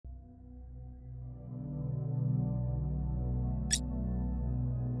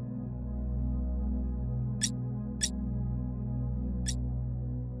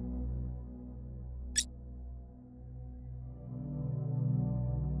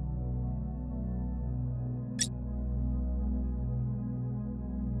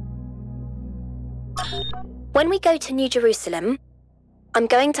When we go to New Jerusalem, I'm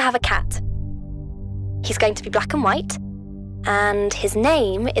going to have a cat. He's going to be black and white, and his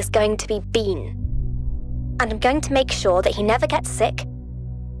name is going to be Bean. And I'm going to make sure that he never gets sick,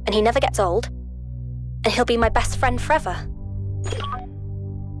 and he never gets old, and he'll be my best friend forever.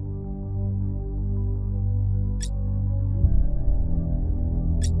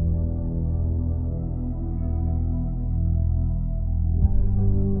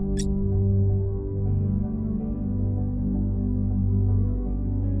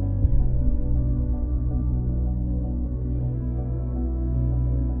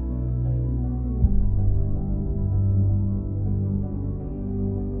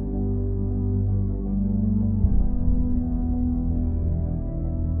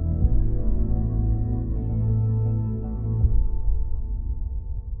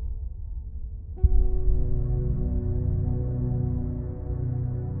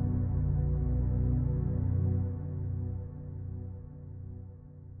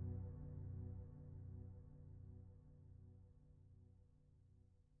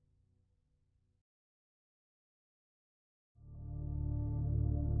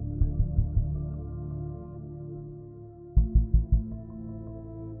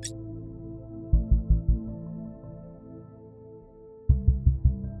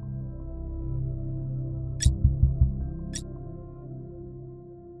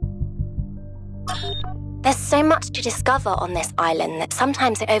 There's so much to discover on this island that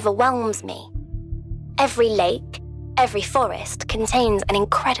sometimes it overwhelms me. Every lake, every forest contains an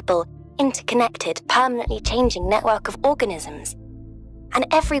incredible, interconnected, permanently changing network of organisms. And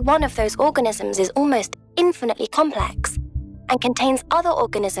every one of those organisms is almost infinitely complex and contains other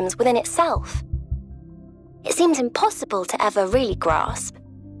organisms within itself. It seems impossible to ever really grasp,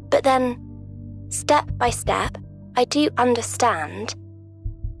 but then, step by step, I do understand.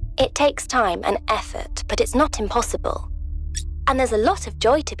 It takes time and effort, but it's not impossible. And there's a lot of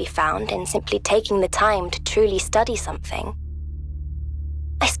joy to be found in simply taking the time to truly study something.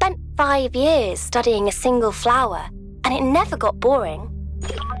 I spent 5 years studying a single flower, and it never got boring.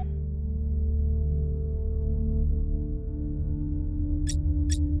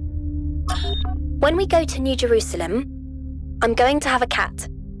 When we go to New Jerusalem, I'm going to have a cat.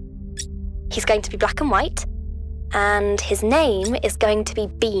 He's going to be black and white, and his name is going to be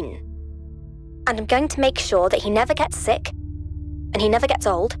Bean. And I'm going to make sure that he never gets sick, and he never gets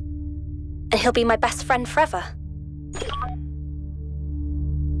old, and he'll be my best friend forever.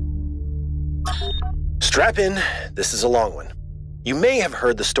 Strap in, this is a long one. You may have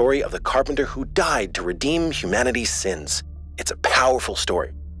heard the story of the carpenter who died to redeem humanity's sins. It's a powerful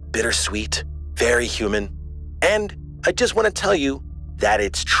story, bittersweet, very human, and I just want to tell you that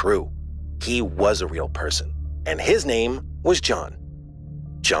it's true. He was a real person, and his name was John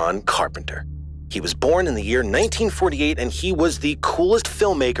Carpenter. He was born in the year 1948, and he was the coolest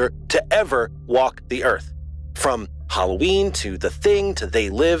filmmaker to ever walk the earth. From Halloween to The Thing to They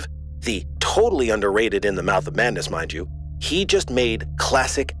Live, the totally underrated In the Mouth of Madness, mind you, he just made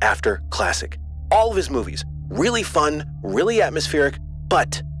classic after classic. All of his movies, really fun, really atmospheric,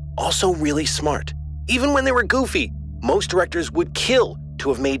 but also really smart. Even when they were goofy, most directors would kill to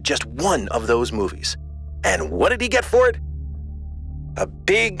have made just one of those movies. And what did he get for it? A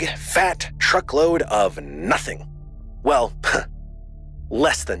big, fat truckload of nothing. Well,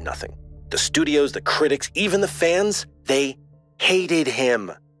 less than nothing. The studios, the critics, even the fans, they hated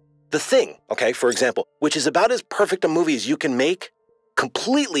him. The Thing, okay, for example, which is about as perfect a movie as you can make,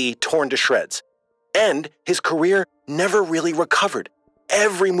 completely torn to shreds. And his career never really recovered.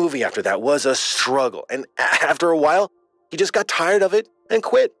 Every movie after that was a struggle, and after a while, he just got tired of it and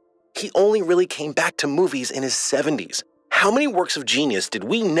quit. He only really came back to movies in his 70s. How many works of genius did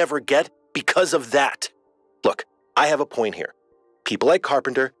we never get because of that? Look, I have a point here. People like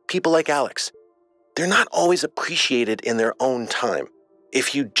Carpenter, people like Alex, they're not always appreciated in their own time.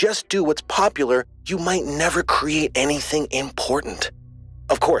 If you just do what's popular, you might never create anything important.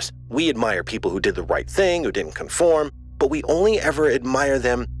 Of course, we admire people who did the right thing, who didn't conform, but we only ever admire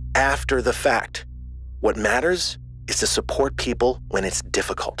them after the fact. What matters is to support people when it's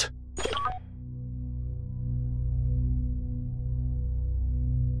difficult.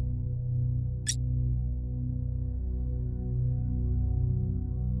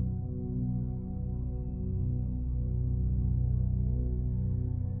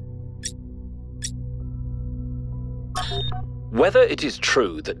 Whether it is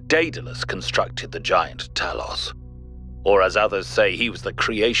true that Daedalus constructed the giant Talos, or as others say he was the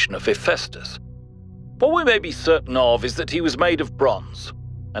creation of Hephaestus, what we may be certain of is that he was made of bronze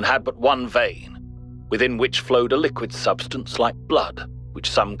and had but one vein, within which flowed a liquid substance like blood,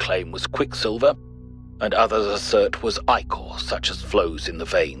 which some claim was quicksilver, and others assert was ichor, such as flows in the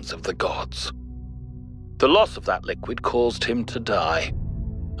veins of the gods. The loss of that liquid caused him to die,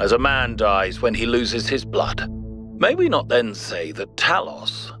 as a man dies when he loses his blood. May we not then say that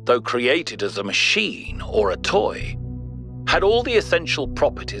Talos, though created as a machine or a toy, had all the essential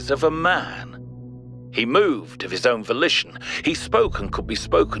properties of a man? He moved of his own volition, he spoke and could be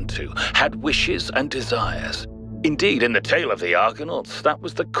spoken to, had wishes and desires. Indeed, in the tale of the Argonauts, that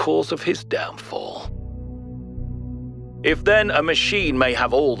was the cause of his downfall. If then a machine may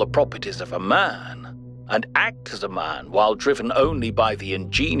have all the properties of a man, and act as a man while driven only by the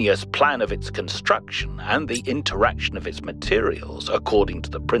ingenious plan of its construction and the interaction of its materials according to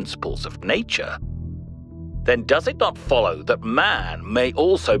the principles of nature, then does it not follow that man may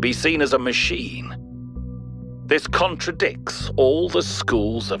also be seen as a machine? This contradicts all the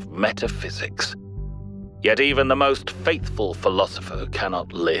schools of metaphysics. Yet even the most faithful philosopher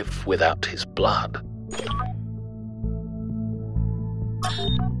cannot live without his blood.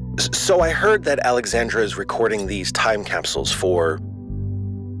 So I heard that Alexandra is recording these time capsules for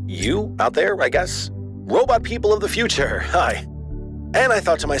you out there, I guess? Robot people of the future, hi. And I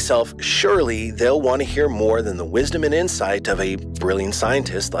thought to myself, surely they'll want to hear more than the wisdom and insight of a brilliant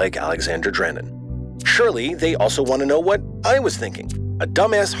scientist like Alexandra Drennan. Surely they also want to know what I was thinking, a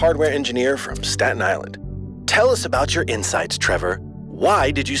dumbass hardware engineer from Staten Island. Tell us about your insights, Trevor.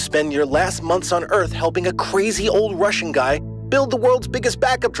 Why did you spend your last months on Earth helping a crazy old Russian guy build the world's biggest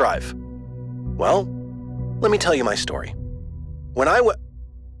backup drive? Well, let me tell you my story. When I was...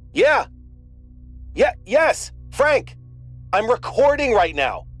 Yes, Frank. I'm recording right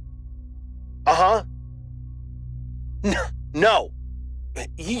now. Uh-huh. No.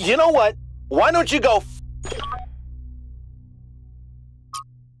 You know what? Why don't you go...